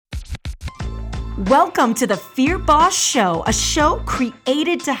Welcome to the Fear Boss Show, a show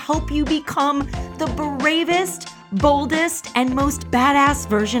created to help you become the bravest, boldest, and most badass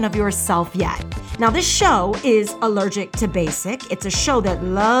version of yourself yet. Now, this show is allergic to basic. It's a show that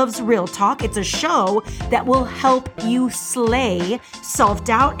loves real talk. It's a show that will help you slay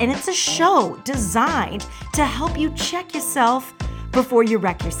self-doubt, and it's a show designed to help you check yourself before you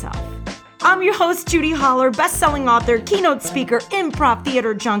wreck yourself. I'm your host, Judy Holler, best-selling author, keynote speaker, improv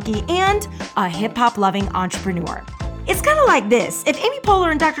theater junkie, and a hip-hop loving entrepreneur. It's kind of like this. If Amy Poehler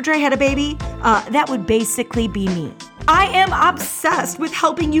and Dr. Dre had a baby, that would basically be me. I am obsessed with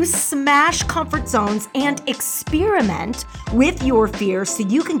helping you smash comfort zones and experiment with your fears so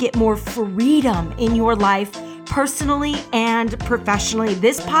you can get more freedom in your life, personally and professionally.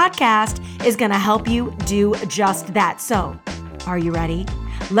 This podcast is going to help you do just that. So, are you ready?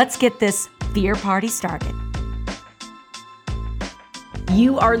 Let's get this fear party started.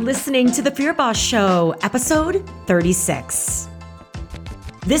 You are listening to The Fear Boss Show, episode 36.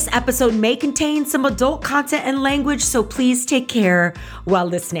 This episode may contain some adult content and language, so please take care while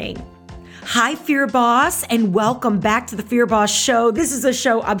listening. Hi, Fear Boss, and welcome back to The Fear Boss Show. This is a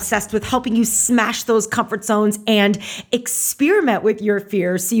show obsessed with helping you smash those comfort zones and experiment with your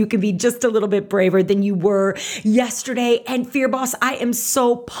fears so you can be just a little bit braver than you were yesterday. And Fear Boss, I am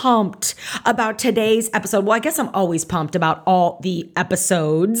so pumped about today's episode. Well, I guess I'm always pumped about all the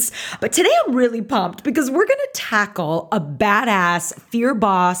episodes, but today I'm really pumped because we're going to tackle a badass Fear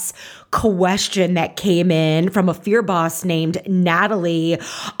Boss question that came in from a Fear Boss named Natalie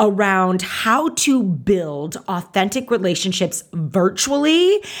around how to build authentic relationships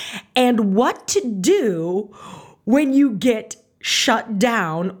virtually and what to do when you get shut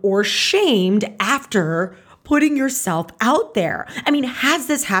down or shamed after putting yourself out there. I mean, has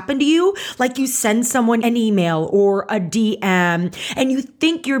this happened to you? Like you send someone an email or a DM and you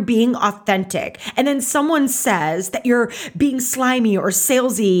think you're being authentic, and then someone says that you're being slimy or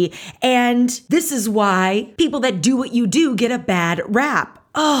salesy, and this is why people that do what you do get a bad rap.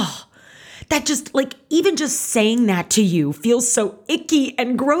 Oh, that just even just saying that to you feels so icky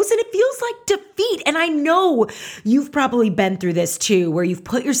and gross, and it feels like defeat. And I know you've probably been through this too, where you've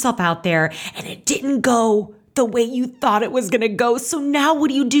put yourself out there and it didn't go the way you thought it was going to go. So now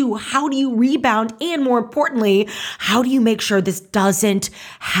what do? How do you rebound? And more importantly, how do you make sure this doesn't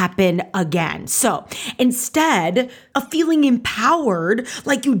happen again? So instead of feeling empowered,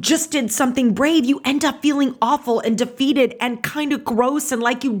 like you just did something brave, you end up feeling awful and defeated and kind of gross and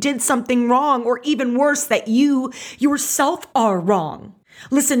like you did something wrong, or even worse, that you yourself are wrong.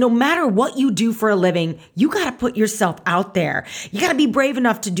 Listen, no matter what you do for a living, you got to put yourself out there. You got to be brave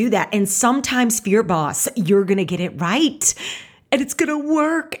enough to do that. And sometimes, Fear Boss, you're going to get it right and it's going to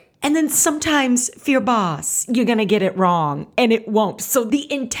work. And then sometimes, Fear Boss, you're going to get it wrong and it won't. So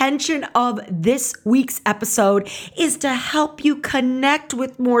the intention of this week's episode is to help you connect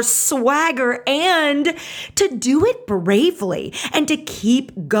with more swagger and to do it bravely and to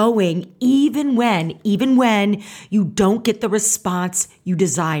keep going even when you don't get the response you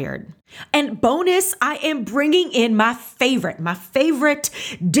desired. And bonus, I am bringing in my favorite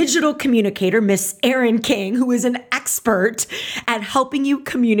digital communicator, Miss Erin King, who is an expert at helping you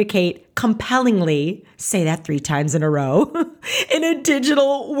communicate compellingly, say that 3 times in a row, in a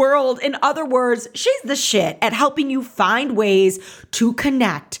digital world. In other words, she's the shit at helping you find ways to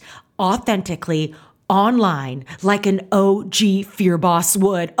connect authentically online like an OG Fear Boss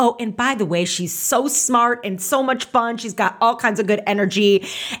would. Oh, and by the way, she's so smart and so much fun. She's got all kinds of good energy.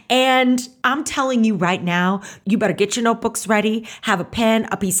 And I'm telling you right now, you better get your notebooks ready, have a pen,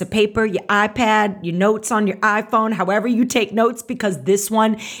 a piece of paper, your iPad, your notes on your iPhone, however you take notes, because this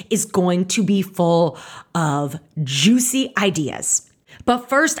one is going to be full of juicy ideas. But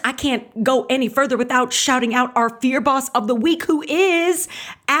first, I can't go any further without shouting out our Fear Boss of the week, who is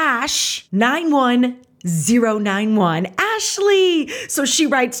Ash91091. Ashley! So she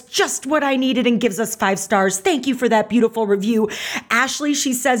writes just what I needed and gives us 5 stars. Thank you for that beautiful review. Ashley,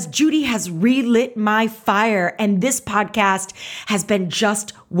 she says, Judy has relit my fire, and this podcast has been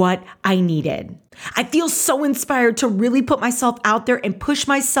just what I needed. I feel so inspired to really put myself out there and push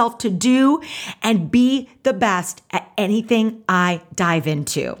myself to do and be the best at anything I dive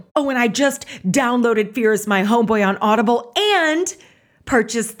into. Oh, and I just downloaded Fear is My Homeboy on Audible and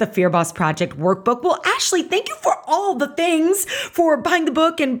purchased the Fear Boss Project workbook. Well, Ashley, thank you for all the things, for buying the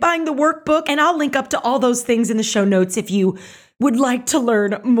book and buying the workbook. And I'll link up to all those things in the show notes if you would like to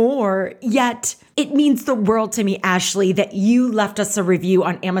learn more, yet it means the world to me, Ashley, that you left us a review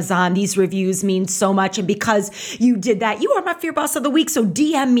on Amazon. These reviews mean so much. And because you did that, you are my Fear Boss of the Week. So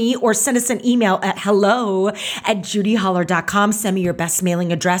DM me or send us an email at hello@judyholler.com. Send me your best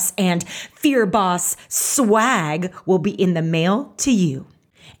mailing address and Fear Boss swag will be in the mail to you.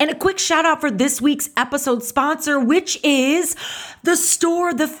 And a quick shout out for this week's episode sponsor, which is the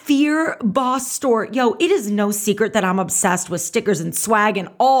store, the Fear Boss store. Yo, it is no secret that I'm obsessed with stickers and swag and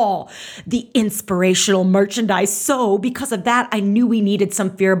all the inspirational merchandise. So because of that, I knew we needed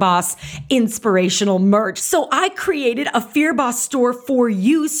some Fear Boss inspirational merch. So I created a Fear Boss store for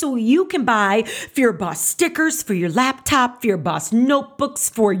you so you can buy Fear Boss stickers for your laptop, Fear Boss notebooks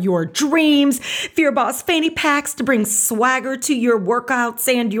for your dreams, Fear Boss fanny packs to bring swagger to your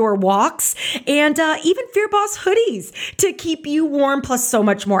workouts and your walks, and even Fear Boss hoodies to keep you warm, plus so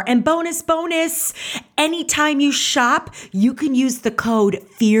much more. And bonus, anytime you shop, you can use the code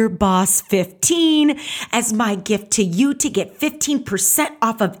FearBoss15 as my gift to you to get 15%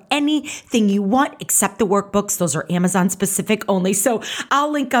 off of anything you want except the workbooks. Those are Amazon specific only. So I'll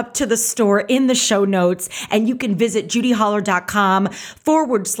link up to the store in the show notes, and you can visit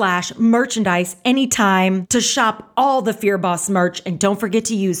judyholler.com/merchandise anytime to shop all the Fear Boss merch. And don't forget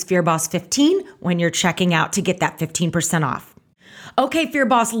to use FearBoss15 when you're checking out to get that 15% off. Okay, Fear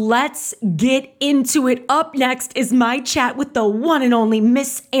Boss, let's get into it. Up next is my chat with the one and only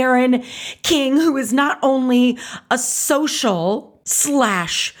Miss Erin King, who is not only a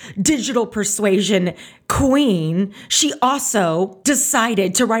social/digital persuasion queen, she also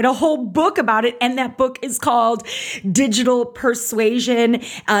decided to write a whole book about it. And that book is called Digital Persuasion.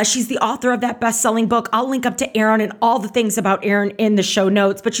 She's the author of that best-selling book. I'll link up to Erin and all the things about Erin in the show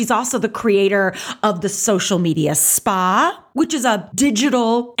notes, but she's also the creator of the Social Media Spa, which is a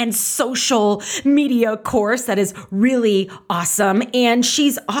digital and social media course that is really awesome. And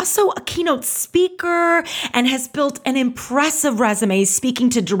she's also a keynote speaker and has built an impressive resume speaking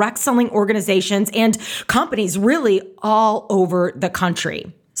to direct selling organizations and companies really all over the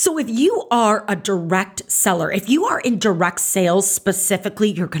country. So if you are a direct seller, if you are in direct sales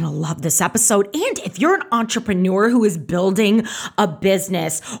specifically, you're going to love this episode. And if you're an entrepreneur who is building a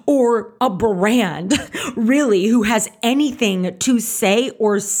business or a brand, really, who has anything to say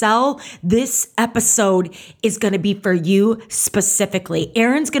or sell, this episode is going to be for you specifically.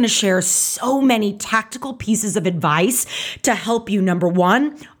 Erin's going to share so many tactical pieces of advice to help you, number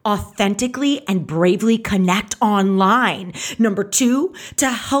one, authentically and bravely connect online. Number two, to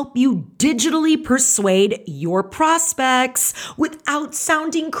help you digitally persuade your prospects without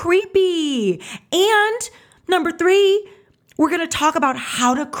sounding creepy. And number three, we're going to talk about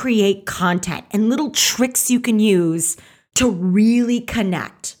how to create content and little tricks you can use to really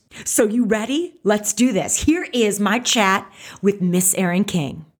connect. So you ready? Let's do this. Here is my chat with Miss Erin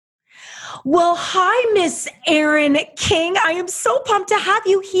King. Well, hi, Miss Erin King. I am so pumped to have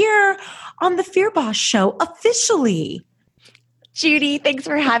you here on the Fear Boss Show officially. Judy, thanks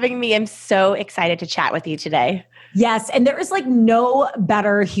for having me. I'm so excited to chat with you today. Yes. And there is like no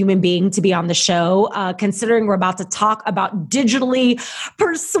better human being to be on the show, considering we're about to talk about digitally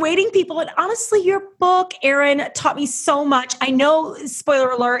persuading people. And honestly, your book, Erin, taught me so much. I know,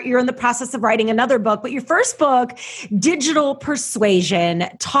 spoiler alert, you're in the process of writing another book, but your first book, Digital Persuasion,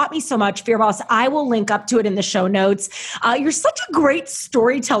 taught me so much. Fear Boss, I will link up to it in the show notes. You're such a great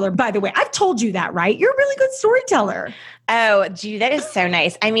storyteller, by the way. I've told you that, right? You're a really good storyteller. Oh, Judy, that is so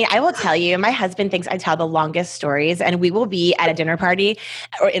nice. I mean, I will tell you, my husband thinks I tell the longest stories, and we will be at a dinner party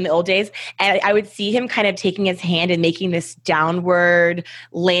or in the old days, and I would see him kind of taking his hand and making this downward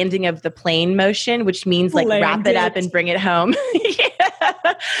landing of the plane motion, which means like wrap it up and bring it home. Yeah.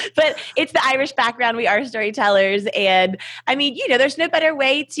 But it's the Irish background. We are storytellers. And I mean, you know, there's no better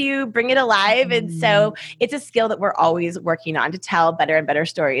way to bring it alive. And so it's a skill that we're always working on to tell better and better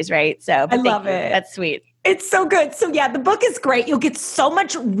stories, right? So I love it. That's sweet. It's so good. So yeah, the book is great. You'll get so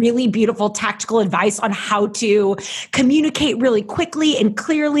much really beautiful tactical advice on how to communicate really quickly and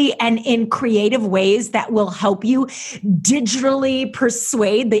clearly and in creative ways that will help you digitally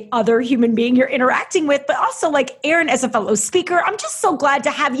persuade the other human being you're interacting with. But also, like, Erin, as a fellow speaker, I'm just so glad to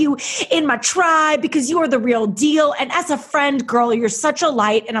have you in my tribe because you are the real deal. And as a friend, girl, you're such a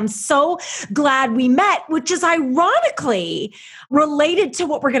light. And I'm so glad we met, which is ironically related to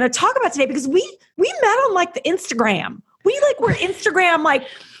what we're going to talk about today, because we met on like the Instagram. We like were Instagram like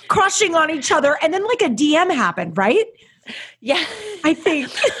crushing on each other, and then like a DM happened, right? Yeah, I think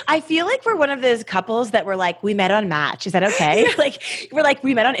I feel like we're one of those couples that were like, we met on Match. Is that okay? We're like,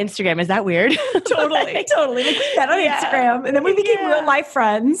 we met on Instagram. Is that weird? Totally. Like we met on Instagram and then we became real life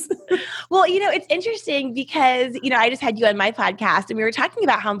friends. Well, it's interesting because, I just had you on my podcast and we were talking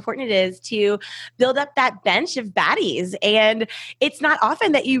about how important it is to build up that bench of baddies. And it's not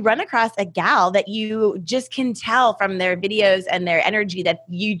often that you run across a gal that you just can tell from their videos and their energy that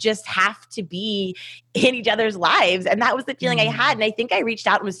you just have to be in each other's lives. And that was the feeling I had. And I think I reached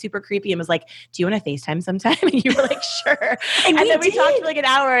out and was super creepy and was like, do you want to FaceTime sometime? And you were like, sure. and then we talked for like an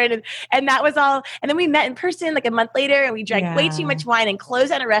hour and that was all. And then we met in person like a month later and we drank way too much wine and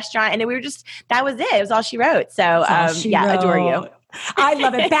closed at a restaurant. And then we were just, that was it. It was all she wrote. So adore you. I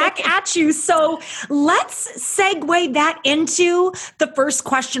love it. Back at you. So let's segue that into the first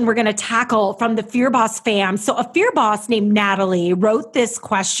question we're going to tackle from the Fear Boss fam. So a Fear Boss named Natalie wrote this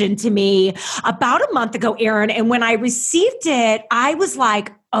question to me about a month ago, Erin. And when I received it, I was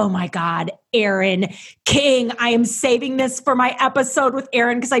like, oh my God, Erin King, I am saving this for my episode with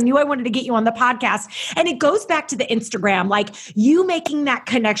Erin because I knew I wanted to get you on the podcast. And it goes back to the Instagram, like you making that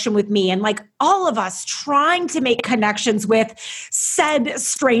connection with me and like all of us trying to make connections with said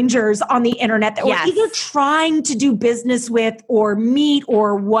strangers on the internet that we're either trying to do business with or meet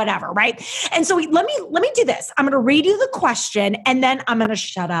or whatever, right? And so let me do this. I'm going to read you the question and then I'm going to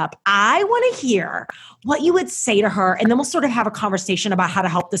shut up. I want to hear what you would say to her and then we'll sort of have a conversation about how to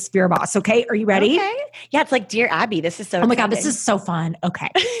help this Fear Boss. Okay. Are you ready? Okay. Yeah. It's like Dear Abby. This is so Oh my God, this is so fun. Okay.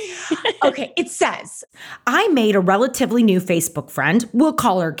 Okay. It says, I made a relatively new Facebook friend, we'll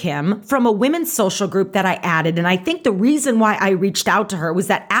call her Kim, from a women's social group that I added. And I think the reason why I reached out to her was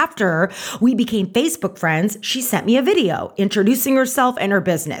that after we became Facebook friends, she sent me a video introducing herself and her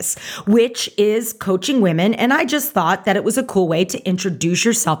business, which is coaching women. And I just thought that it was a cool way to introduce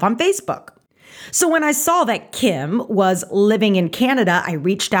yourself on Facebook. So when I saw that Kim was living in Canada, I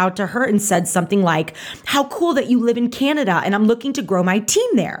reached out to her and said something like, how cool that you live in Canada and I'm looking to grow my team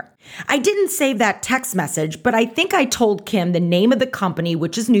there. I didn't save that text message, but I think I told Kim the name of the company,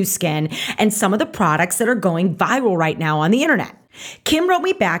 which is Nu Skin, and some of the products that are going viral right now on the internet. Kim wrote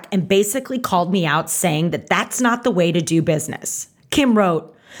me back and basically called me out saying that that's not the way to do business. Kim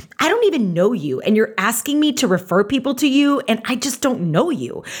wrote, I don't even know you and you're asking me to refer people to you and I just don't know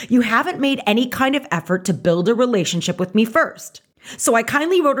you. You haven't made any kind of effort to build a relationship with me first. So I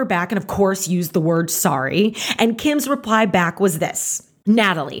kindly wrote her back and of course used the word sorry. And Kim's reply back was this.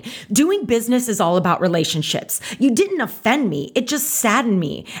 Natalie, doing business is all about relationships. You didn't offend me. It just saddened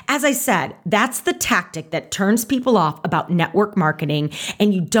me. As I said, that's the tactic that turns people off about network marketing,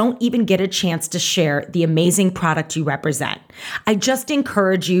 and you don't even get a chance to share the amazing product you represent. I just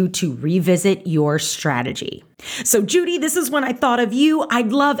encourage you to revisit your strategy. So Judy, this is when I thought of you.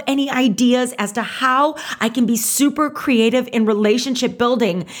 I'd love any ideas as to how I can be super creative in relationship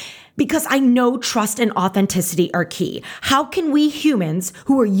building, because I know trust and authenticity are key. How can we humans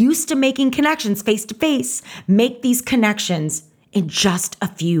who are used to making connections face to face make these connections in just a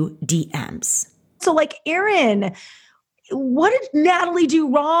few DMs? So like, Erin, what did Natalie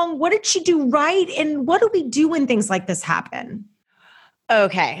do wrong? What did she do right? And what do we do when things like this happen?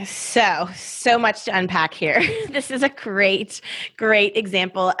 Okay, so much to unpack here. This is a great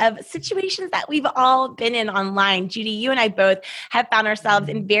example of situations that we've all been in online. Judy, you and I both have found ourselves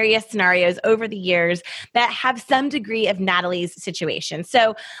in various scenarios over the years that have some degree of Natalie's situation.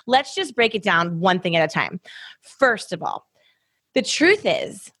 So let's just break it down one thing at a time. First of all, the truth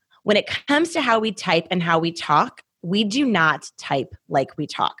is, when it comes to how we type and how we talk, we do not type like we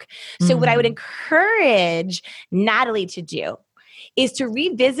talk. So what I would encourage Natalie to do is to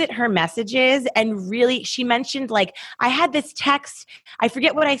revisit her messages and really, she mentioned like, I had this text, I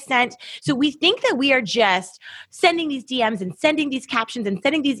forget what I sent. So we think that we are just sending these DMs and sending these captions and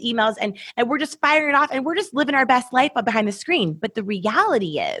sending these emails and we're just firing it off and we're just living our best life behind the screen. But the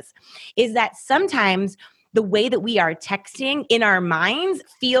reality is that sometimes the way that we are texting in our minds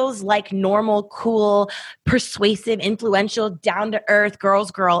feels like normal, cool, persuasive, influential, down-to-earth,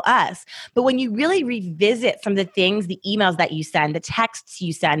 girls, girl, us. But when you really revisit some of the things, the emails that you send, the texts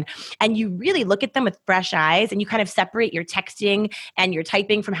you send, and you really look at them with fresh eyes and you kind of separate your texting and your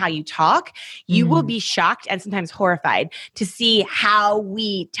typing from how you talk, you will be shocked and sometimes horrified to see how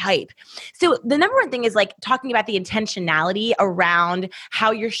we type. So the number one thing is like talking about the intentionality around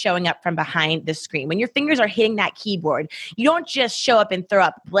how you're showing up from behind the screen. When your fingers are hitting that keyboard, you don't just show up and throw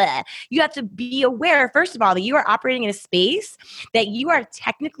up bleh. You have to be aware, first of all, that you are operating in a space that you are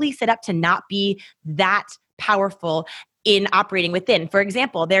technically set up to not be that powerful in operating within. For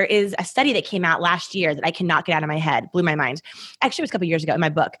example, there is a study that came out last year that I cannot get out of my head, blew my mind. Actually, it was a couple years ago in my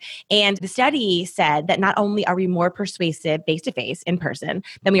book. And the study said that not only are we more persuasive face-to-face in person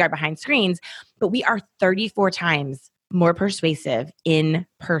than we are behind screens, but we are 34 times more persuasive in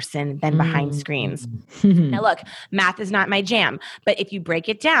person than behind screens. Now look, math is not my jam, but if you break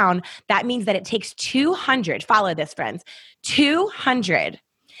it down, that means that it takes 200, follow this friends, 200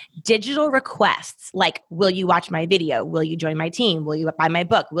 digital requests like, will you watch my video? Will you join my team? Will you buy my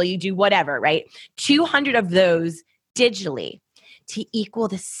book? Will you do whatever, right? 200 of those digitally to equal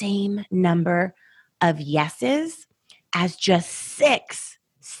the same number of yeses as just six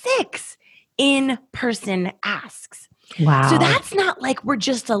in-person asks. Wow. So that's not like we're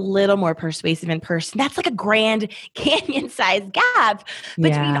just a little more persuasive in person. That's like a Grand Canyon-sized gap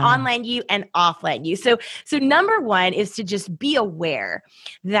between online you and offline you. So number one is to just be aware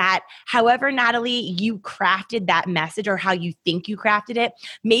that however, Natalie, you crafted that message or how you think you crafted it,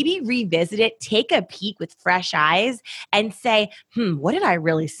 maybe revisit it, take a peek with fresh eyes and say, what did I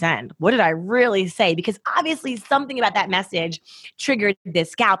really send? What did I really say? Because obviously something about that message triggered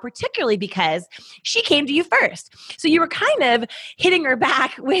this gal, particularly because she came to you first. So you were kind of hitting her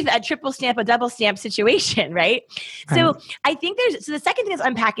back with a triple stamp, a double stamp situation, right? So I think so the second thing to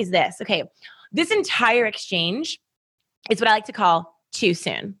unpack is this. Okay. This entire exchange is what I like to call too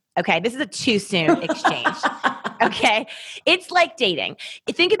soon. Okay. This is a too soon exchange. Okay. It's like dating.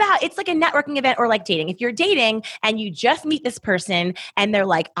 Think about, it's like a networking event or like dating. If you're dating and you just meet this person and they're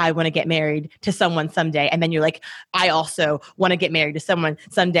like, I want to get married to someone someday. And then you're like, I also want to get married to someone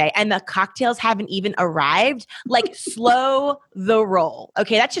someday. And the cocktails haven't even arrived. Like slow the roll.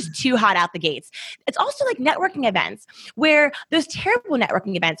 Okay. That's just too hot out the gates. It's also like networking events where those terrible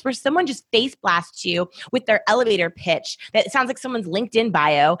networking events where someone just face blasts you with their elevator pitch that sounds like someone's LinkedIn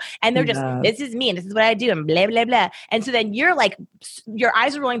bio. And they're just, this is me and this is what I do and blah, blah, blah. And so then you're like, your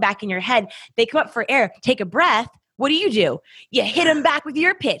eyes are rolling back in your head. They come up for air, take a breath. What do? You hit them back with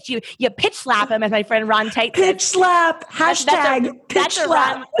your pitch. You pitch slap them, as my friend Ron Tate said. Pitch slap. Hashtag pitch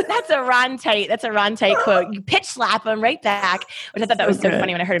slap. That's a Ron Tate quote. You pitch slap them right back, which I thought that was so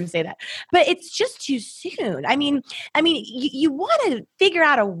funny when I heard him say that. But it's just too soon. I mean, you want to figure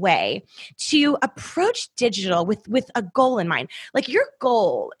out a way to approach digital with a goal in mind. Like your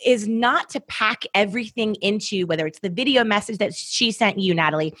goal is not to pack everything into whether it's the video message that she sent you,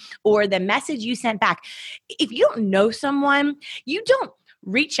 Natalie, or the message you sent back. If you don't know someone, you don't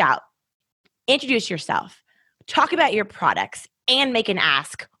reach out, introduce yourself, talk about your products, and make an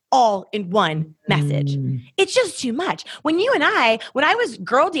ask all in one message. It's just too much. When I was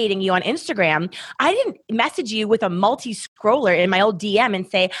girl dating you on Instagram, I didn't message you with a multi-scroller in my old DM and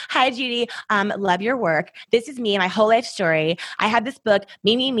say, hi, Judy, love your work. This is me and my whole life story. I have this book,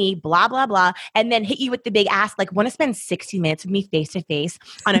 me, blah, blah, blah. And then hit you with the big ask, like, want to spend 60 minutes with me face-to-face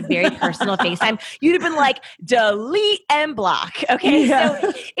on a very personal FaceTime? You'd have been like, delete and block. Okay. Yeah.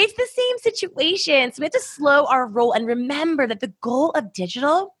 So it's the same situation. So we have to slow our roll and remember that the goal of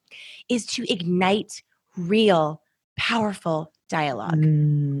digital is to ignite real, powerful dialogue.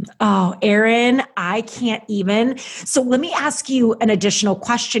 Oh, Erin, I can't even. So let me ask you an additional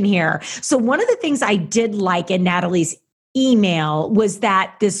question here. So one of the things I did like in Natalie's email was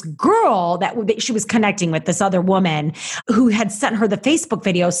that this girl that she was connecting with, this other woman who had sent her the Facebook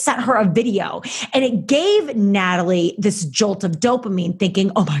video, sent her a video, and it gave Natalie this jolt of dopamine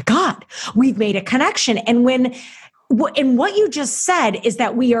thinking, oh my God, we've made a connection. And what you just said is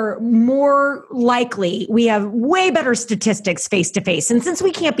that we are more likely, we have way better statistics face-to-face. And since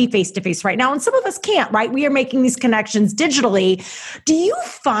we can't be face-to-face right now, and some of us can't, right? We are making these connections digitally. Do you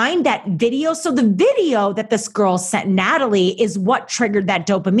find that video? So the video that this girl sent Natalie is what triggered that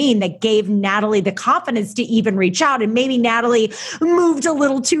dopamine that gave Natalie the confidence to even reach out. And maybe Natalie moved a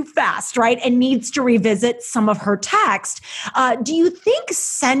little too fast, right? And needs to revisit some of her text. Do you think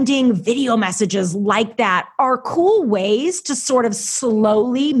sending video messages like that are cool ways to sort of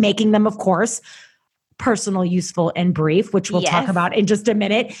slowly making them, of course, personal, useful, and brief, which we'll talk about in just a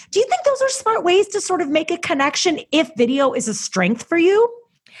minute? Do you think those are smart ways to sort of make a connection if video is a strength for you?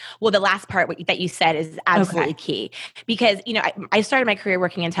 Well, the last part that you said is absolutely key because, I started my career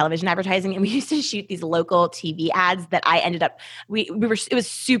working in television advertising and we used to shoot these local TV ads that I ended up, it was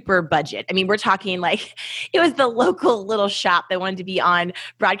super budget. I mean, we're talking like it was the local little shop that wanted to be on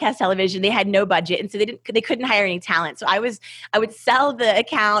broadcast television. They had no budget. And so they couldn't hire any talent. So I would sell the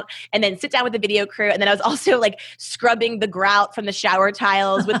account and then sit down with the video crew. And then I was also like scrubbing the grout from the shower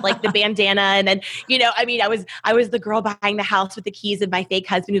tiles with like the bandana. And then, I was the girl buying the house with the keys of my fake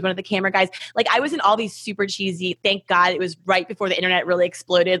husband who's one one of the camera guys. Like I was in all these super cheesy, thank God it was right before the internet really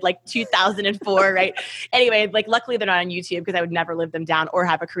exploded, like 2004, right? Anyway, like luckily they're not on YouTube because I would never live them down or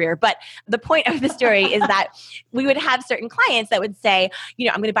have a career. But the point of the story is that we would have certain clients that would say, you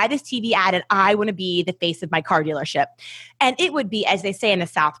know, I'm going to buy this TV ad and I want to be the face of my car dealership. And it would be, as they say in the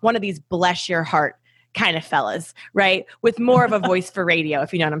South, one of these bless your heart kind of fellas, right? With more of a voice for radio,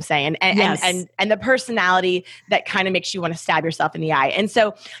 if you know what I'm saying. And, Yes. and the personality that kind of makes you want to stab yourself in the eye. And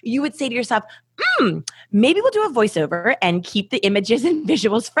so you would say to yourself, maybe we'll do a voiceover and keep the images and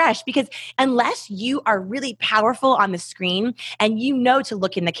visuals fresh, because unless you are really powerful on the screen and you know to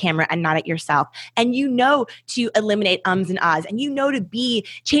look in the camera and not at yourself, and you know to eliminate ums and ahs, and you know to be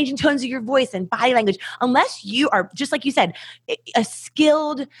changing tones of your voice and body language, unless you are, just like you said, a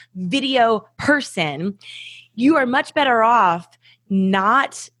skilled video person, you are much better off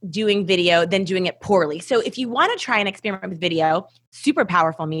not doing video than doing it poorly. So if you want to try and experiment with video, super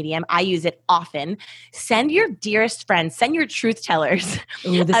powerful medium, I use it often. Send your dearest friends, send your truth tellers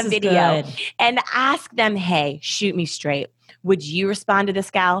Ooh, this a is video good. and ask them, hey, shoot me straight. Would you respond to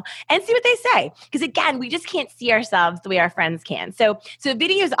this gal? And see what they say. Because again, we just can't see ourselves the way our friends can. So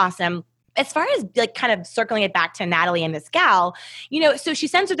video is awesome. As far as like kind of circling it back to Natalie and this gal, you know, so she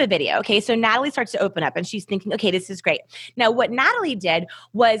sends her the video. Okay. So Natalie starts to open up and she's thinking, okay, this is great. Now, what Natalie did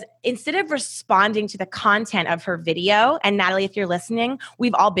was, instead of responding to the content of her video, and Natalie, if you're listening,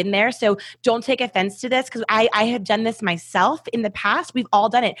 we've all been there. So don't take offense to this, because I have done this myself in the past. We've all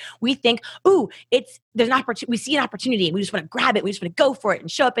done it. We think, ooh, there's an opportunity. We see an opportunity and we just want to grab it. We just want to go for it and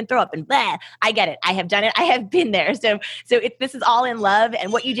show up and throw up and blah. I get it. I have done it. I have been there. So this is all in love.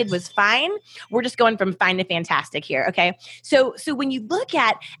 And what you did was fine. We're just going from fine to fantastic here. Okay. So when you look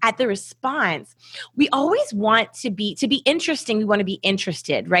at the response, we always want to be interesting. We want to be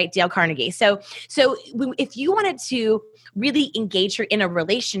interested, right? Dale Carnegie. So if you wanted to really engage her in a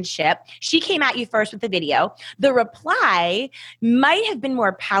relationship, she came at you first with the video. The reply might have been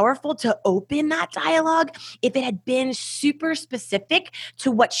more powerful to open that dialogue if it had been super specific to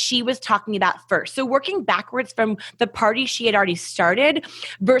what she was talking about first. So working backwards from the party she had already started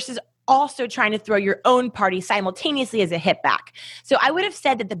versus also trying to throw your own party simultaneously as a hit back. So I would have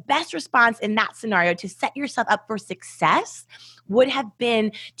said that the best response in that scenario to set yourself up for success would have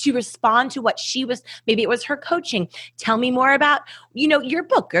been to respond to what she was, maybe it was her coaching. Tell me more about, you know, your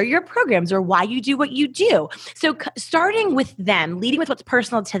book or your programs or why you do what you do. So starting with them, leading with what's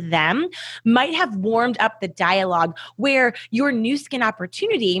personal to them might have warmed up the dialogue, where your new skin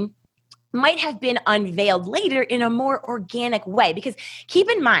opportunity might have been unveiled later in a more organic way. Because keep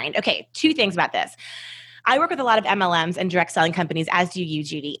in mind, okay, two things about this. I work with a lot of MLMs and direct selling companies, as do you,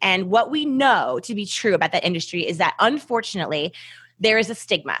 Judy. And what we know to be true about that industry is that, unfortunately, there is a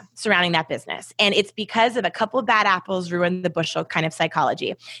stigma surrounding that business. And it's because of a couple of bad apples ruin the bushel kind of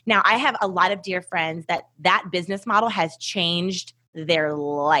psychology. Now, I have a lot of dear friends that business model has changed their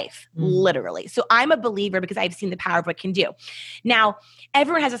life, literally. So I'm a believer because I've seen the power of what it can do. Now,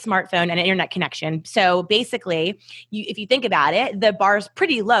 everyone has a smartphone and an internet connection. So basically, if you think about it, the bar is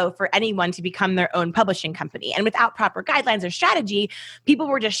pretty low for anyone to become their own publishing company. And without proper guidelines or strategy, people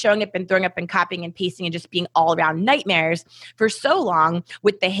were just showing up and throwing up and copying and pasting and just being all around nightmares for so long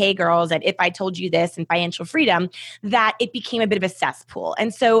with the Hey Girls and If I Told You This and Financial Freedom, that it became a bit of a cesspool.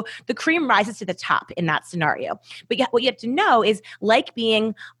 And so the cream rises to the top in that scenario. But what you have to know is, like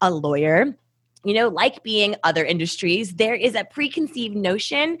being a lawyer, you know, like being other industries, there is a preconceived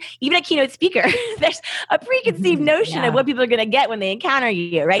notion, even a keynote speaker, there's a preconceived notion of what people are going to get when they encounter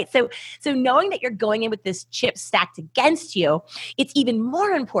you, right? So knowing that you're going in with this chip stacked against you, it's even more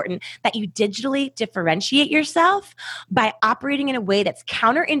important that you digitally differentiate yourself by operating in a way that's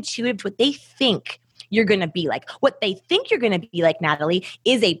counterintuitive to what they think you're going to be like. What they think you're going to be like, Natalie,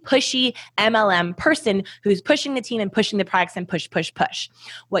 is a pushy MLM person who's pushing the team and pushing the products and push.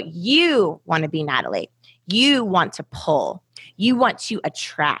 What you want to be, Natalie, you want to pull. You want to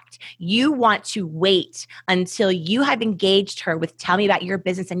attract. You want to wait until you have engaged her with, tell me about your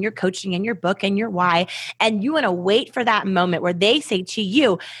business and your coaching and your book and your why. And you want to wait for that moment where they say to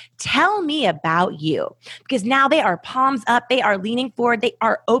you, tell me about you. Because now they are palms up. They are leaning forward. They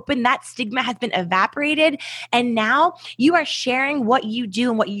are open. That stigma has been evaporated. And now you are sharing what you do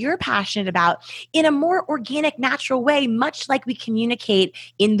and what you're passionate about in a more organic, natural way, much like we communicate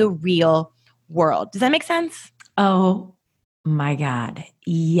in the real world. Does that make sense? Oh my God.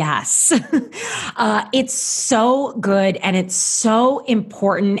 Yes. It's so good and it's so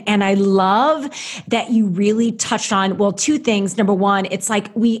important. And I love that you really touched on, well, two things. Number one, it's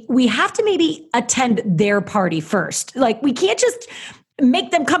like we have to maybe attend their party first. Like we can't just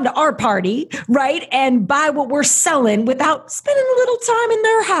make them come to our party, right? And buy what we're selling without spending a little time in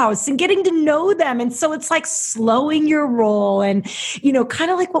their house and getting to know them. And so it's like slowing your roll and,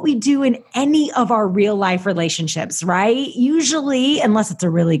 kind of like what we do in any of our real life relationships, right? Usually, unless it's a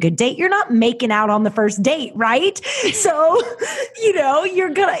really good date, you're not making out on the first date, right? So, you're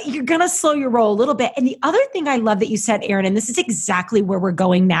gonna slow your roll a little bit. And the other thing I love that you said, Erin, and this is exactly where we're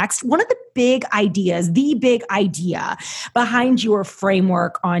going next. One of the big idea behind your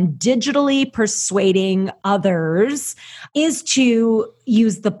framework on digitally persuading others is to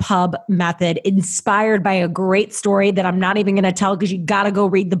use the pub method, inspired by a great story that I'm not even going to tell because you got to go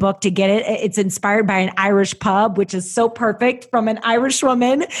read the book to get it. It's inspired by an Irish pub, which is so perfect, from an Irish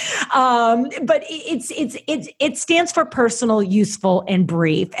woman. But it stands for personal, useful, and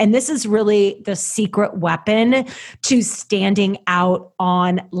brief. And this is really the secret weapon to standing out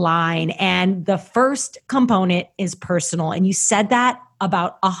online. And the first component is personal. And you said that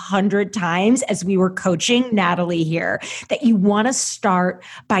about 100 times as we were coaching Natalie here, that you want to start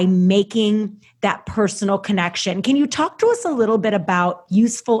by making that personal connection. Can you talk to us a little bit about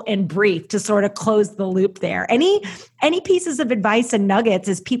useful and brief to sort of close the loop there? Any pieces of advice and nuggets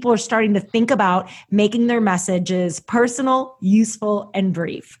as people are starting to think about making their messages personal, useful, and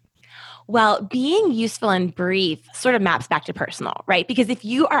brief? Well, being useful and brief sort of maps back to personal, right? Because if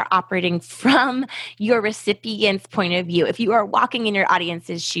you are operating from your recipient's point of view, if you are walking in your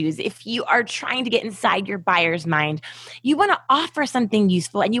audience's shoes, if you are trying to get inside your buyer's mind, you want to offer something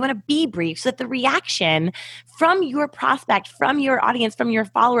useful and you want to be brief so that the reaction from your prospect, from your audience, from your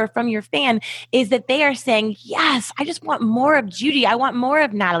follower, from your fan is that they are saying, yes, I just want more of Judy. I want more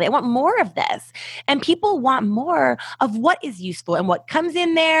of Natalie. I want more of this. And people want more of what is useful, and what comes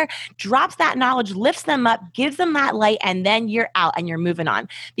in there drops that knowledge, lifts them up, gives them that light, and then you're out and you're moving on.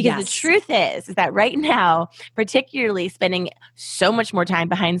 Because the truth is that right now, particularly spending so much more time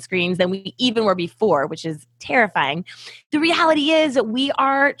behind screens than we even were before, which is terrifying. The reality is that we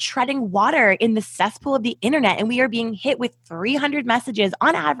are treading water in the cesspool of the internet, and we are being hit with 300 messages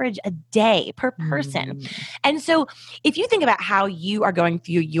on average a day per person. And so if you think about how you are going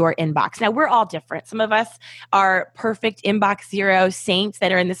through your inbox, now we're all different. Some of us are perfect inbox zero saints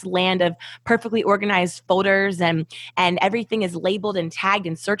that are in this land of perfectly organized folders and everything is labeled and tagged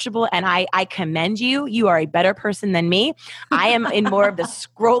and searchable. And I commend you. You are a better person than me. I am in more of the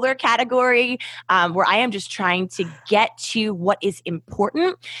scroller category where I am just trying to get to what is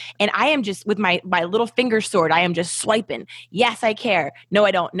important. And I am just with my little finger sword, I am just swiping. Yes, I care. No,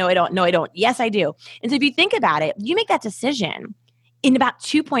 I don't. No, I don't. No, I don't. Yes, I do. And so if you think about it, you make that decision in about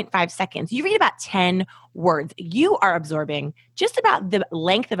 2.5 seconds. You read about 10 words. You are absorbing just about the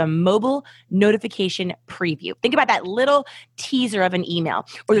length of a mobile notification preview. Think about that little teaser of an email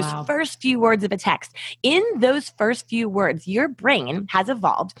or those first few words of a text. In those first few words, your brain has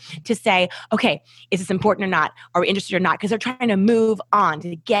evolved to say, okay, is this important or not? Are we interested or not? Because they're trying to move on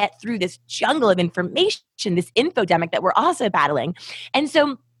to get through this jungle of information, this infodemic that we're also battling. And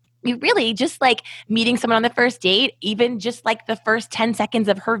so you really, just like meeting someone on the first date, even just like the first 10 seconds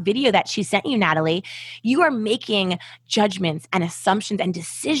of her video that she sent you, Natalie, you are making judgments and assumptions and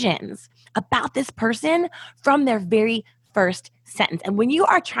decisions about this person from their very first sentence. And when you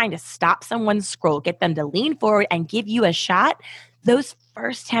are trying to stop someone's scroll, get them to lean forward and give you a shot, those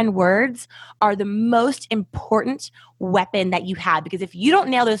first 10 words are the most important weapon that you have. Because if you don't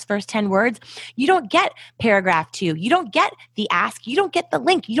nail those first 10 words, you don't get paragraph 2. You don't get the ask. You don't get the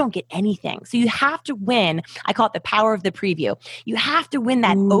link. You don't get anything. So you have to win. I call it the power of the preview. You have to win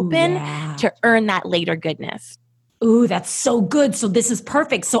that open to earn that later goodness. Ooh, that's so good. So this is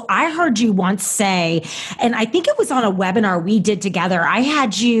perfect. So I heard you once say, and I think it was on a webinar we did together. I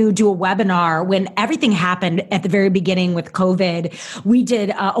had you do a webinar when everything happened at the very beginning with COVID. We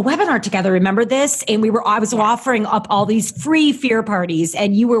did a webinar together. Remember this? And I was offering up all these free fear parties,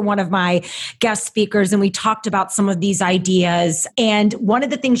 and you were one of my guest speakers. And we talked about some of these ideas. And one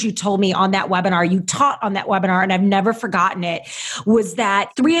of the things you told me on that webinar, you taught on that webinar, and I've never forgotten it, was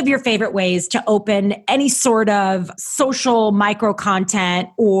that 3 of your favorite ways to open any sort of social micro content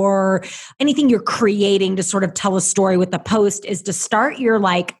or anything you're creating to sort of tell a story with a post is to start your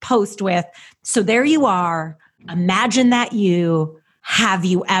post with, so there you are, imagine that have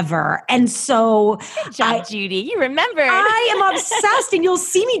you ever? And so good job, Judy. You remember. I am obsessed, and you'll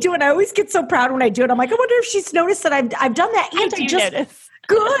see me do it. I always get so proud when I do it. I'm like, I wonder if she's noticed that I've done that. And I do notice.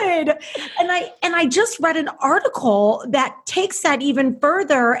 Good. And I just read an article that takes that even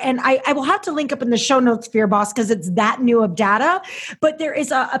further. And I will have to link up in the show notes, Fear Boss, because it's that new of data. But there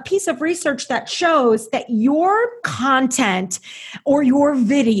is a piece of research that shows that your content or your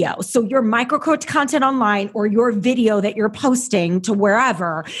video, so your microcode content online or your video that you're posting to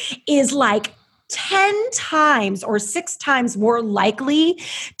wherever, is like 10 times or 6 times more likely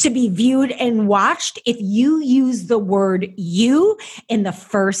to be viewed and watched if you use the word you in the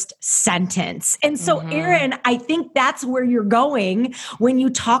first sentence. And so, Erin, I think that's where you're going when you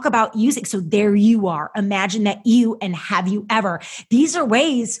talk about using. So there you are. Imagine that you and have you ever. These are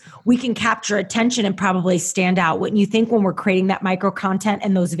ways we can capture attention and probably stand out. Wouldn't you think when we're creating that micro content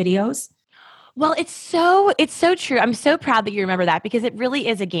and those videos? Well, it's so true. I'm so proud that you remember that because it really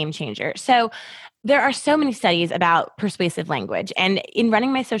is a game changer. So there are so many studies about persuasive language. And in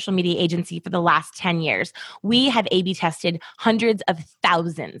running my social media agency for the last 10 years, we have A/B tested hundreds of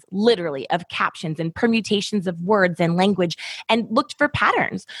thousands, literally, of captions and permutations of words and language and looked for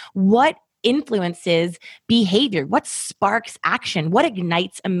patterns. What influences behavior? What sparks action? What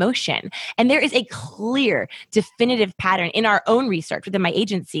ignites emotion? And there is a clear, definitive pattern in our own research within my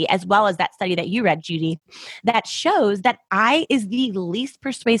agency, as well as that study that you read, Judy, that shows that I is the least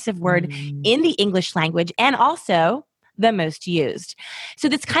persuasive word in the English language and also the most used. So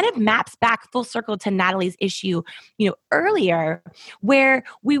this kind of maps back full circle to Natalie's issue, earlier, where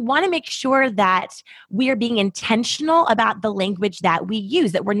we want to make sure that we are being intentional about the language that we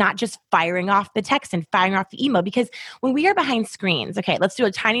use, that we're not just firing off the text and firing off the email. Because when we are behind screens, okay, let's do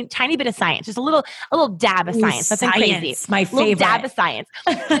a tiny bit of science, just a little dab of science. Nothing crazy. My favorite. Little dab of science.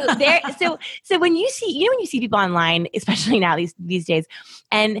 So when you see, when you see people online, especially now these days,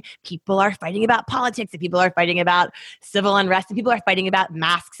 and people are fighting about politics, and people are fighting about civil unrest, and people are fighting about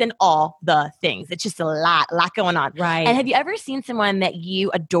masks and all the things. It's just a lot going on. Right. And have you ever seen someone that you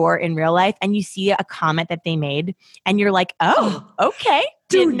adore in real life and you see a comment that they made and you're like, oh, okay.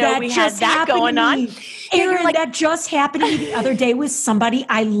 Dude, Didn't know we had that going on. Erin, that just happened to me the other day with somebody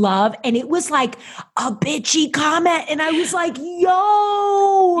I love. And it was like a bitchy comment. And I was like,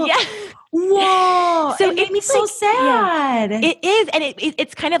 yo. Yeah. Whoa. So it made me so sad. Yeah. It is. And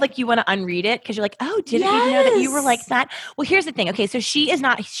it's kind of like you want to unread it because you're like, oh, didn't you know that you were like that? Well, here's the thing. Okay. So she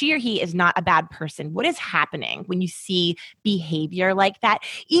or he is not a bad person. What is happening when you see behavior like that?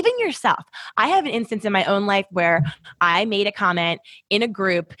 Even yourself. I have an instance in my own life where I made a comment in a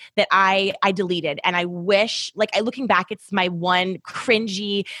group that I deleted. And I wish, looking back, it's my one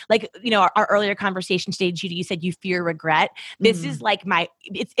cringy, our earlier conversation today, Judy, you said you fear regret. This is like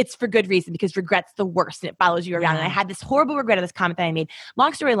it's for good reason because regret's the worst and it follows you around. And I had this horrible regret of this comment that I made.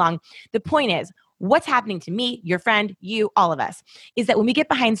 Long story long, the point is, what's happening to me, your friend, you, all of us, is that when we get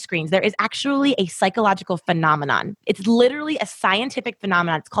behind screens, there is actually a psychological phenomenon. It's literally a scientific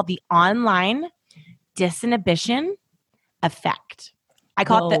phenomenon. It's called the online disinhibition effect. I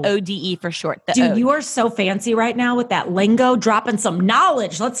call it the ODE for short. Dude, you are so fancy right now with that lingo, dropping some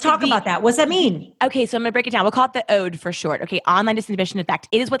knowledge. Let's talk about that. What's that mean? Okay, so I'm going to break it down. We'll call it the ODE for short. Okay, online disinhibition effect.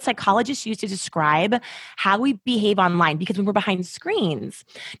 It is what psychologists use to describe how we behave online because when we're behind screens,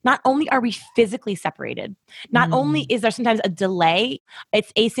 not only are we physically separated, not only is there sometimes a delay,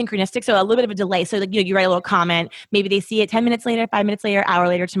 it's asynchronistic, so a little bit of a delay. So you write a little comment, maybe they see it 10 minutes later, 5 minutes later, hour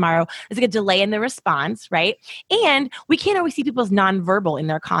later, tomorrow. There's like a delay in the response, right? And we can't always see people's nonverbal in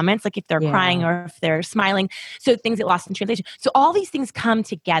their comments, like if they're crying or if they're smiling. So things get lost in translation. So all these things come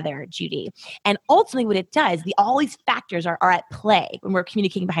together, Judy. And ultimately what it does, all these factors are at play when we're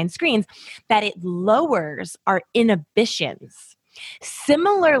communicating behind screens, that it lowers our inhibitions.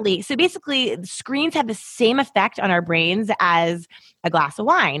 Similarly, so basically screens have the same effect on our brains as a glass of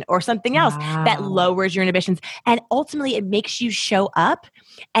wine or something else that lowers your inhibitions. And ultimately it makes you show up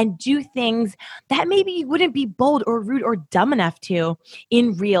and do things that maybe you wouldn't be bold or rude or dumb enough to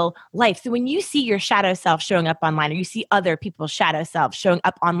in real life. So when you see your shadow self showing up online or you see other people's shadow selves showing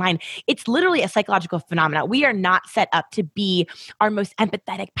up online, it's literally a psychological phenomenon. We are not set up to be our most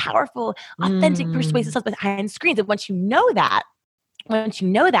empathetic, powerful, authentic, persuasive self behind screens. And once you know that,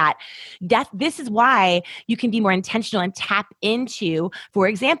 this is why you can be more intentional and tap into, for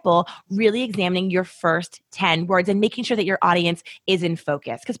example, really examining your first 10 words and making sure that your audience is in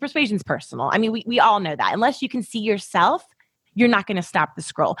focus. Because persuasion is personal. I mean, we all know that. Unless you can see yourself, you're not going to stop the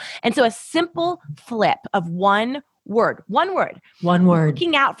scroll. And so a simple flip of one word,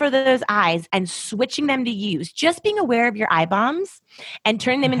 looking out for those eyes and switching them to use, just being aware of your eye bombs and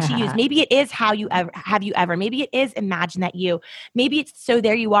turning them into use. Maybe it is have you ever, maybe it is imagine that you, maybe it's so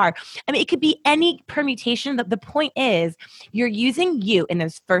there you are. I mean, it could be any permutation. The point is you're using you in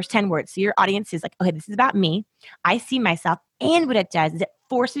those first 10 words. So your audience is like, okay, this is about me. I see myself. And what it does is it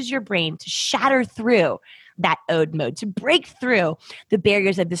forces your brain to shatter through that ode mode, to break through the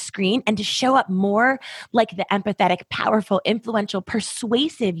barriers of the screen and to show up more like the empathetic, powerful, influential,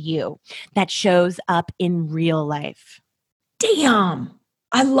 persuasive you that shows up in real life. Damn.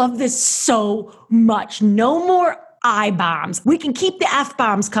 I love this so much. No more I bombs. We can keep the F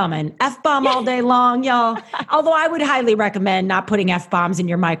bombs coming. F bomb all day long, y'all. Although I would highly recommend not putting F bombs in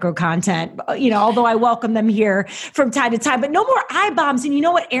your micro content, although I welcome them here from time to time, but no more I bombs. And you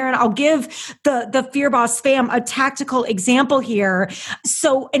know what, Erin, I'll give the Fear Boss fam a tactical example here.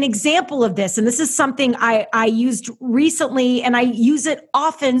 So an example of this, and this is something I used recently and I use it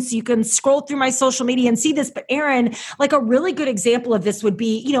often. So you can scroll through my social media and see this, but Erin, like a really good example of this would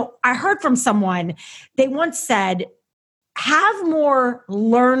be, I heard from someone, they once said, have more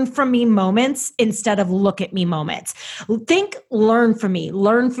learn from me moments instead of look at me moments. Think learn from me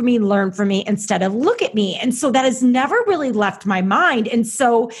instead of look at me. And so that has never really left my mind. And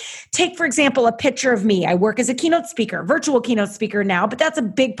so take, for example, a picture of me. I work as a keynote speaker, virtual keynote speaker now, but that's a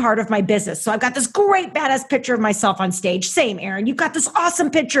big part of my business. So I've got this great badass picture of myself on stage. Same, Erin, you've got this awesome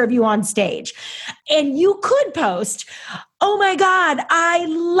picture of you on stage. And you could post, oh my God, I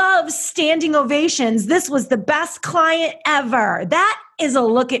love standing ovations. This was the best client ever. That is a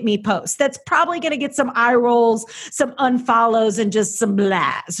look at me post. That's probably going to get some eye rolls, some unfollows, and just some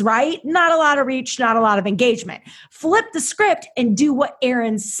blahs, right? Not a lot of reach, not a lot of engagement. Flip the script and do what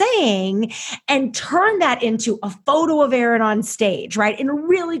Erin's saying and turn that into a photo of Erin on stage, right? In a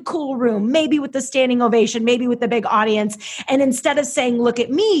really cool room, maybe with the standing ovation, maybe with the big audience. And instead of saying, look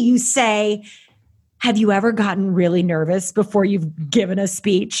at me, you say, have you ever gotten really nervous before you've given a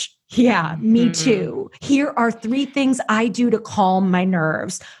speech? Yeah, me too. Here are 3 things I do to calm my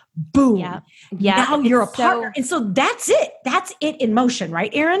nerves. Boom. Yeah. Now you're a partner. And so that's it. That's it in motion,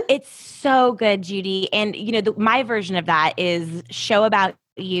 right, Erin? It's so good, Judy. And, my version of that is show about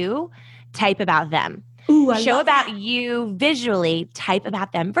you, type about them. Ooh, show about you visually, type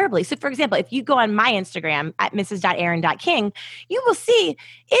about them verbally. So for example, if you go on my Instagram at mrs.erin.king, you will see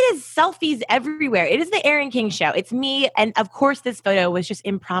it is selfies everywhere. It is the Erin King Show. It's me. And of course, this photo was just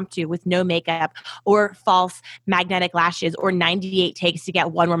impromptu with no makeup or false magnetic lashes or 98 takes to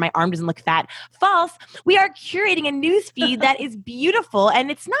get one where my arm doesn't look fat. False. We are curating a newsfeed that is beautiful and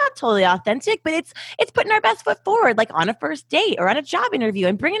it's not totally authentic, but it's putting our best foot forward, like on a first date or on a job interview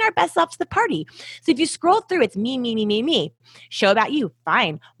and bringing our best self to the party. So if you scroll through, it's me. Show about you.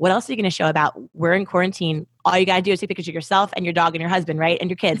 Fine. What else are you going to show about? We're in quarantine. All you got to do is take pictures of yourself and your dog and your husband, right? And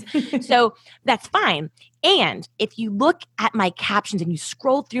your kids. So that's fine. And if you look at my captions and you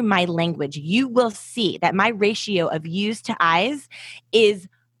scroll through my language, you will see that my ratio of yous to eyes is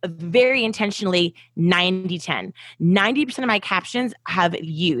very intentionally 90-10. 90% of my captions have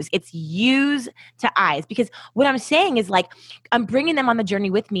yous. It's yous to eyes because what I'm saying is like, I'm bringing them on the journey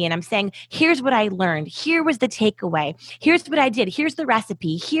with me and I'm saying, here's what I learned. Here was the takeaway. Here's what I did. Here's the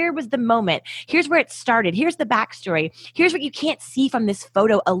recipe. Here was the moment. Here's where it started. Here's the backstory. Here's what you can't see from this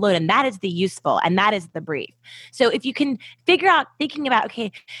photo alone. And that is the useful and that is the brief. So if you can figure out thinking about,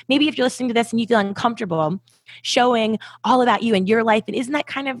 okay, maybe if you're listening to this and you feel uncomfortable showing all about you and your life, and isn't that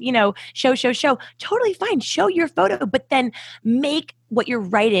kind of, show, totally fine. Show your photo, but then make what you're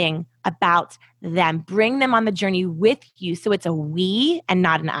writing about them. Bring them on the journey with you. So it's a we and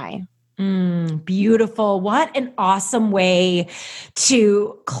not an I. Beautiful. What an awesome way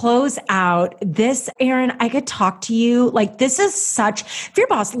to close out this. Erin, I could talk to you. Like this is such, Fear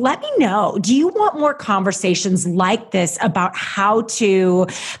Boss, let me know. Do you want more conversations like this about how to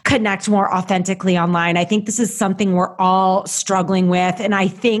connect more authentically online? I think this is something we're all struggling with. And I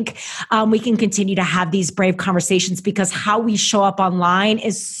think we can continue to have these brave conversations because how we show up online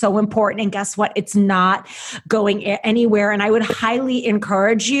is so important. And guess what? It's not going anywhere. And I would highly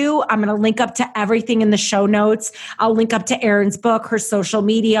encourage you. I'm going to link up to everything in the show notes. I'll link up to Erin's book, her social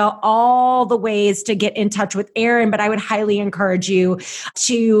media, all the ways to get in touch with Erin. But I would highly encourage you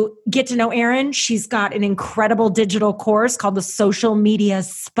to get to know Erin. She's got an incredible digital course called the Social Media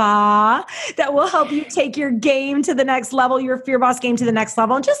Spa that will help you take your game to the next level, your Fear Boss game to the next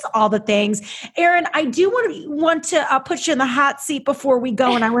level, and just all the things. Erin, I do want to put you in the hot seat before we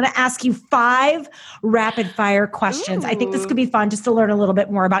go, and I want to ask you 5 rapid fire questions. Ooh. I think this could be fun just to learn a little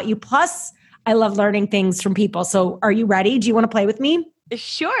bit more about you. Plus, I love learning things from people. So are you ready? Do you want to play with me?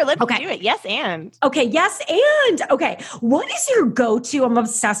 Sure. Let's do it. Yes, and. Okay. Yes, and. Okay. What is your go-to? I'm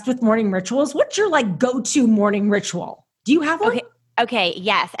obsessed with morning rituals. What's your go-to morning ritual? Do you have one? Okay,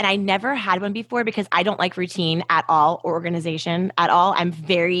 yes. And I never had one before because I don't like routine at all or organization at all. I'm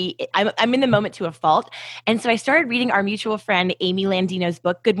in the moment to a fault. And so I started reading our mutual friend, Amy Landino's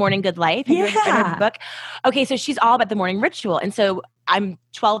book, Good Morning, Good Life. Have you ever read her book? Okay, so she's all about the morning ritual. And so I'm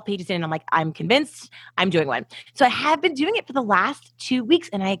 12 pages in and I'm like, I'm convinced I'm doing one. So I have been doing it for the last 2 weeks.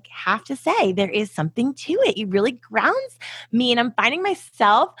 And I have to say, there is something to it. It really grounds me. And I'm finding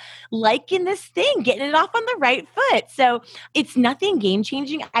myself liking this thing, getting it off on the right foot. So it's nothing game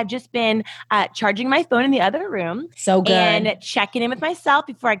changing. I've just been charging my phone in the other room. So good. And checking in with myself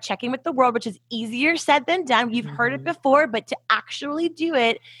before I check in with the world, which is easier said than done. You've heard it before, but to actually do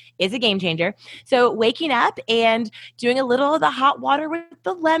it is a game changer. So waking up and doing a little of the hot water with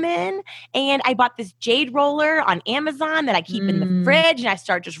the lemon. And I bought this jade roller on Amazon that I keep in the fridge. And I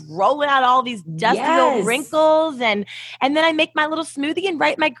start just rolling out all these dusty old wrinkles. And then I make my little smoothie and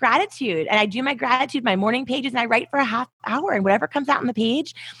write my gratitude. And I do my gratitude, my morning pages, and I write for a half hour. And whatever comes out on the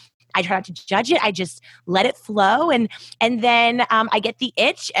page, I try not to judge it. I just let it flow. And then I get the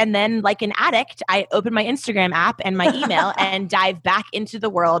itch. And then like an addict, I open my Instagram app and my email and dive back into the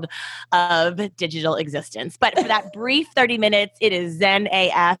world of digital existence. But for that brief 30 minutes, it is Zen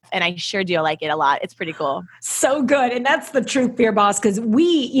AF. And I sure do like it a lot. It's pretty cool. So good. And that's the truth, Fear Boss, because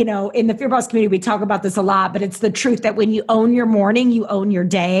we, in the Fear Boss community, we talk about this a lot, but it's the truth that when you own your morning, you own your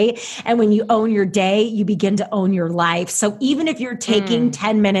day. And when you own your day, you begin to own your life. So even if you're taking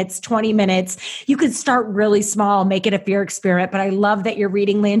 10 minutes, 20 minutes, you could start really small, make it a fear experiment. But I love that you're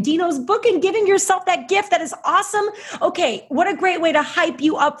reading Landino's book and giving yourself that gift. That is awesome. Okay, what a great way to hype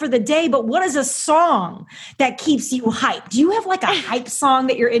you up for the day. But what is a song that keeps you hyped? Do you have like a hype song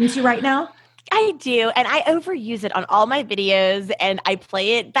that you're into right now? I do. And I overuse it on all my videos, and I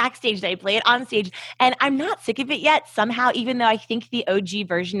play it backstage and I play it on stage. And I'm not sick of it yet somehow, even though I think the OG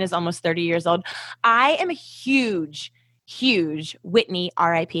version is almost 30 years old. I am a huge Whitney,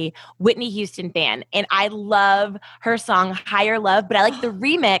 R.I.P., Whitney Houston fan. And I love her song Higher Love, but I like the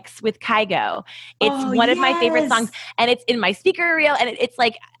remix with Kygo. It's one of my favorite songs. And it's in my speaker reel. And it's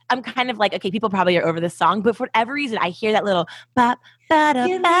like, I'm kind of like, okay, people probably are over this song, but for whatever reason, I hear that little bop, ba da ba,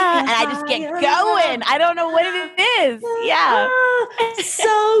 and I just get going. I don't know what it is. Yeah.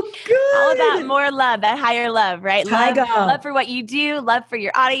 So good. All about more love, that higher love, right? Love for what you do, love for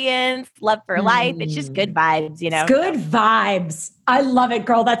your audience, love for life. It's just good vibes, It's good vibes. I love it,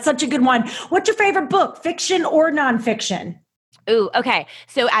 girl. That's such a good one. What's your favorite book, fiction or nonfiction? Ooh, okay.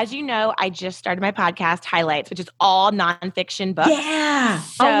 So as you know, I just started my podcast, Highlights, which is all nonfiction books. Yeah.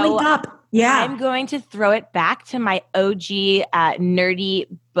 So I'll link up. Yeah. I'm going to throw it back to my OG nerdy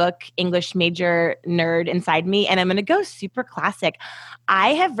book, English major nerd inside me. And I'm going to go super classic. I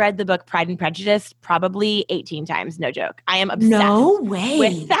have read the book Pride and Prejudice probably 18 times. No joke. I am obsessed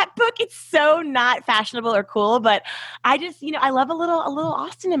with that book. It's so not fashionable or cool, but I just, I love a little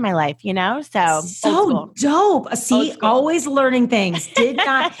Austen in my life, So dope. See, always learning things. Did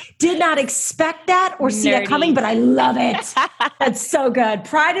not expect that or see that coming, but I love it. That's so good.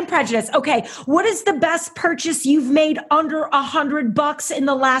 Pride and Prejudice. Okay. What is the best purchase you've made under $100 in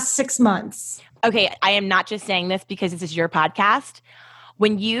the last 6 months? Okay, I am not just saying this because this is your podcast.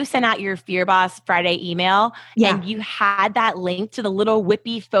 When you sent out your Fear Boss Friday email and you had that link to the little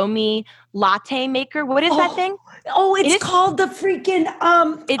whippy foamy latte maker, what is that thing? Oh, it's called the freaking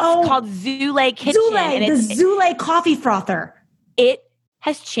it's called Zule Kitchen. Zule, the Zule coffee frother. It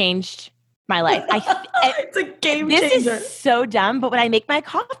has changed my life. It's a game changer. This is so dumb, but when I make my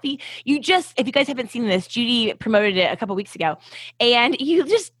coffee, if you guys haven't seen this, Judy promoted it a couple weeks ago, and you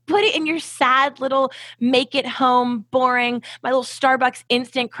just put it in your sad little make it home, boring, my little Starbucks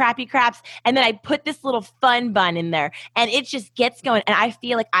instant crappy craps, and then I put this little fun bun in there, and it just gets going, and I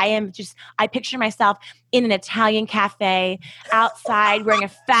feel like I picture myself in an Italian cafe outside wearing a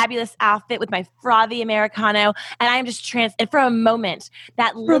fabulous outfit with my frothy Americano, and I'm just and for a moment,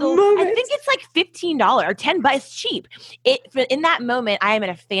 I think it's like $15 or $10, it's cheap. In that moment, I am at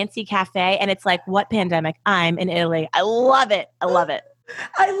a fancy cafe, and it's like, what pandemic? I'm in Italy. I love it. I love it.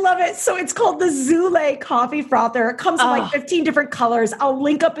 I love it. So it's called the Zule coffee frother. It comes in like 15 different colors. I'll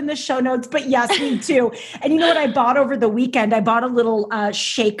link up in the show notes, but yes, me too. And you know what I bought over the weekend? I bought a little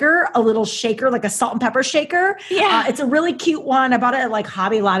shaker, like a salt and pepper shaker. Yeah. It's a really cute one. I bought it at like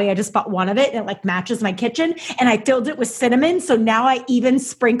Hobby Lobby. I just bought one of it and it like matches my kitchen, and I filled it with cinnamon. So now I even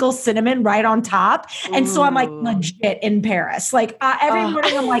sprinkle cinnamon right on top. And so I'm like legit in Paris. Like every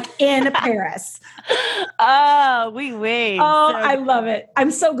morning I'm like in Paris. Oh, oui. Oh, I love it. it.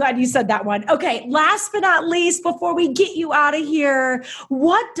 I'm so glad you said that one. Okay, last but not least, before we get you out of here,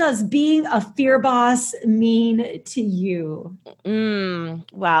 what does being a fear boss mean to you?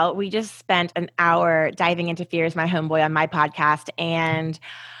 Well, we just spent an hour diving into Fears My Homeboy on my podcast, and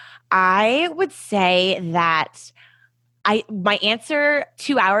I would say that my answer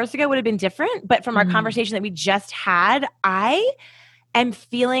 2 hours ago would have been different, but from our conversation that we just had, I am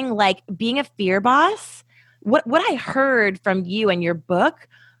feeling like being a fear boss. What I heard from you and your book,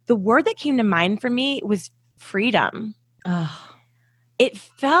 the word that came to mind for me was freedom. It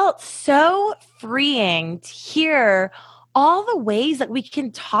felt so freeing to hear all the ways that we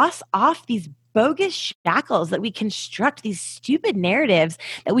can toss off these bogus shackles, that we construct these stupid narratives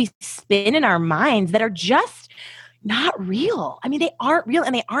that we spin in our minds that are just not real. I mean, they aren't real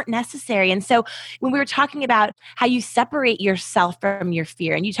and they aren't necessary. And so when we were talking about how you separate yourself from your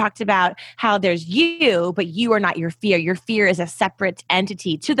fear, and you talked about how there's you, but you are not your fear. Your fear is a separate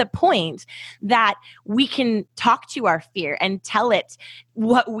entity, to the point that we can talk to our fear and tell it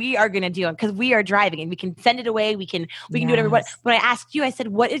what we are going to do, because we are driving and we can send it away. We can do whatever. When I asked you, I said,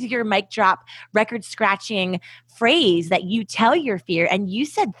 what is your mic drop, record scratching phrase that you tell your fear? And you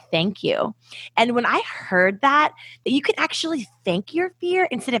said, thank you. And when I heard that you can actually thank your fear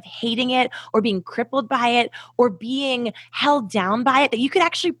instead of hating it or being crippled by it or being held down by it, that you could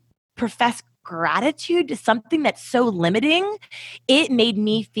actually profess gratitude to something that's so limiting, it made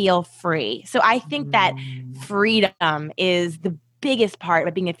me feel free. So I think that freedom is the biggest part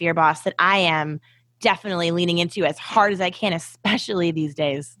of being a fear boss that I am definitely leaning into as hard as I can, especially these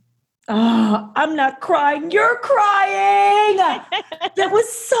days. Oh, I'm not crying. You're crying. That was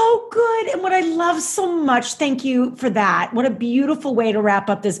so good. And what I love so much, thank you for that. What a beautiful way to wrap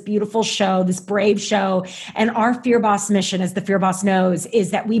up this beautiful show, this brave show. And our Fear Boss mission, as the Fear Boss knows,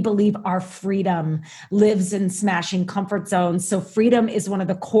 is that we believe our freedom lives in smashing comfort zones. So freedom is one of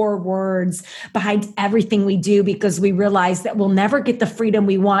the core words behind everything we do, because we realize that we'll never get the freedom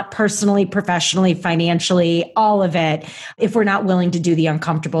we want personally, professionally, financially, all of it, if we're not willing to do the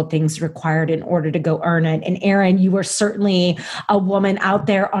uncomfortable things required in order to go earn it. And Erin, you are certainly a woman out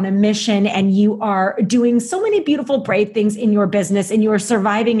there on a mission, and you are doing so many beautiful, brave things in your business, and you are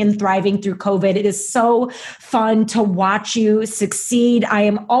surviving and thriving through COVID. It is so fun to watch you succeed. I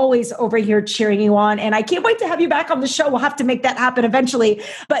am always over here cheering you on, and I can't wait to have you back on the show. We'll have to make that happen eventually.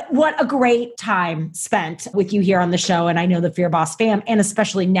 But what a great time spent with you here on the show. And I know the Fear Boss fam, and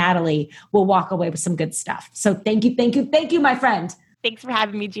especially Natalie, will walk away with some good stuff. So thank you, my friend. Thanks for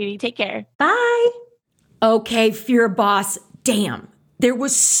having me, Judy. Take care. Bye. Okay, Fear Boss. Damn. There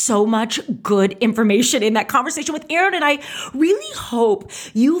was so much good information in that conversation with Erin, and I really hope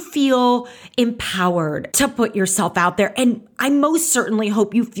you feel empowered to put yourself out there. And I most certainly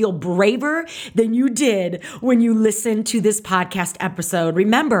hope you feel braver than you did when you listened to this podcast episode.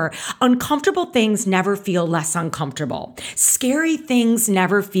 Remember, uncomfortable things never feel less uncomfortable. Scary things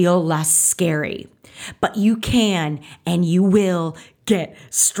never feel less scary. But you can and you will get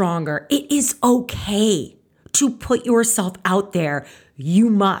stronger. It is okay to put yourself out there. You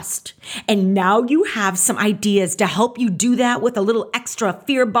must. And now you have some ideas to help you do that with a little extra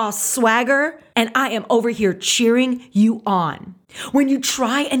Fear Boss swagger. And I am over here cheering you on. When you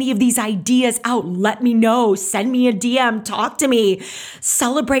try any of these ideas out, let me know. Send me a DM. Talk to me.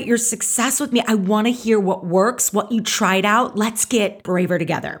 Celebrate your success with me. I want to hear what works, what you tried out. Let's get braver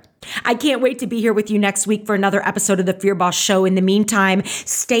together. I can't wait to be here with you next week for another episode of the Fear Boss Show. In the meantime,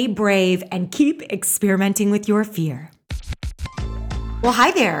 stay brave and keep experimenting with your fear. Well,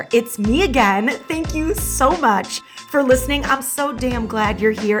 hi there. It's me again. Thank you so much for listening. I'm so damn glad you're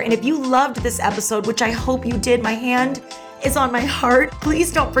here. And if you loved this episode, which I hope you did, my hand is on my heart.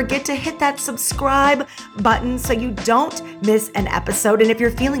 Please don't forget to hit that subscribe button so you don't miss an episode. And if you're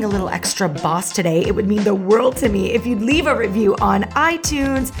feeling a little extra boss today, it would mean the world to me if you'd leave a review on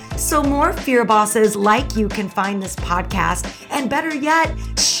iTunes so more fear bosses like you can find this podcast. And better yet,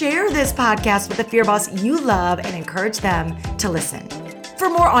 share this podcast with a fear boss you love and encourage them to listen. For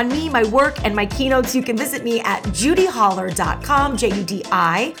more on me, my work, and my keynotes, you can visit me at judyholler.com,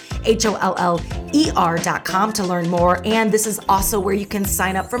 JUDIHOLLER.com to learn more. And this is also where you can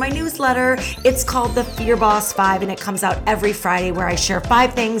sign up for my newsletter. It's called The Fear Boss 5, and it comes out every Friday, where I share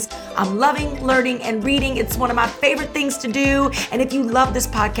 5 things I'm loving, learning, and reading. It's one of my favorite things to do. And if you love this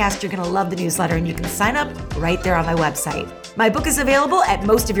podcast, you're going to love the newsletter, and you can sign up right there on my website. My book is available at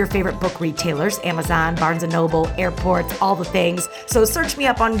most of your favorite book retailers, Amazon, Barnes & Noble, airports, all the things. So search me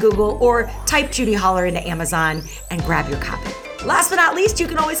up on Google or type Judy Holler into Amazon and grab your copy. Last but not least, you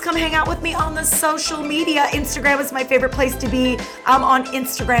can always come hang out with me on the social media. Instagram is my favorite place to be. I'm on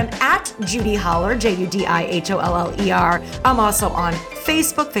Instagram at Judy Holler, JUDIHOLLER. I'm also on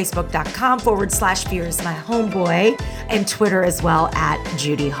Facebook, facebook.com/Fear is my homeboy, and Twitter as well at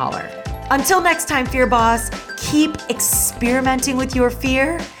Judy Holler. Until next time, Fear Boss, keep experimenting with your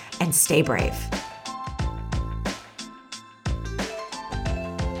fear and stay brave.